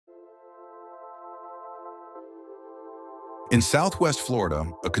In Southwest Florida,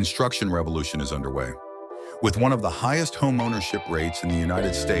 a construction revolution is underway. With one of the highest home ownership rates in the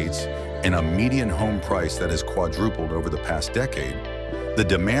United States and a median home price that has quadrupled over the past decade, the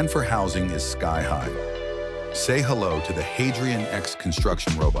demand for housing is sky high. Say hello to the Hadrian X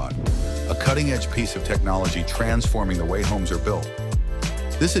construction robot, a cutting-edge piece of technology transforming the way homes are built.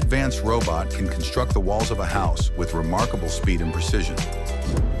 This advanced robot can construct the walls of a house with remarkable speed and precision.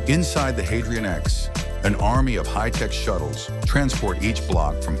 Inside the Hadrian X, an army of high-tech shuttles transport each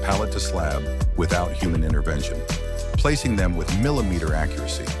block from pallet to slab without human intervention, placing them with millimeter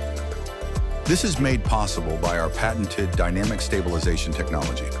accuracy. This is made possible by our patented Dynamic Stabilization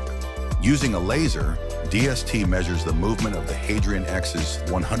Technology. Using a laser, DST measures the movement of the Hadrian X's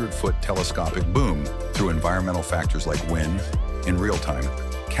 100-foot telescopic boom through environmental factors like wind in real time,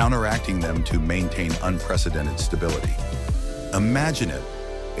 counteracting them to maintain unprecedented stability. Imagine it,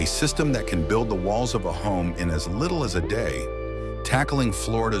 a system that can build the walls of a home in as little as a day, tackling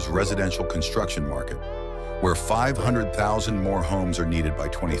Florida's residential construction market, where 500,000 more homes are needed by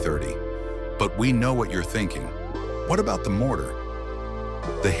 2030. But we know what you're thinking. What about the mortar?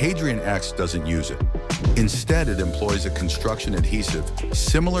 The Hadrian X doesn't use it. Instead, it employs a construction adhesive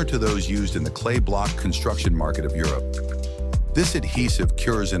similar to those used in the clay block construction market of Europe. This adhesive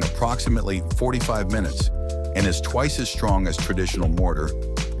cures in approximately 45 minutes and is twice as strong as traditional mortar,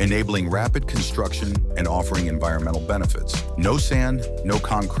 enabling rapid construction and offering environmental benefits. No sand, no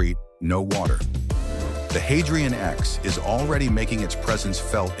concrete, no water. The Hadrian X is already making its presence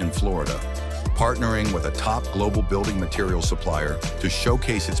felt in Florida, partnering with a top global building material supplier to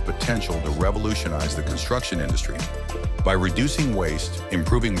showcase its potential to revolutionize the construction industry. By reducing waste,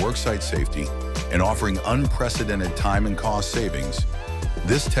 improving worksite safety, and offering unprecedented time and cost savings,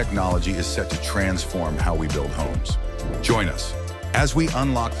 this technology is set to transform how we build homes. Join us as we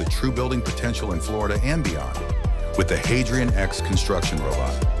unlock the true building potential in Florida and beyond with the Hadrian X construction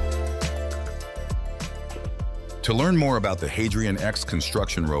robot. To learn more about the Hadrian X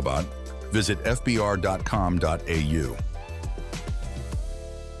construction robot, visit fbr.com.au.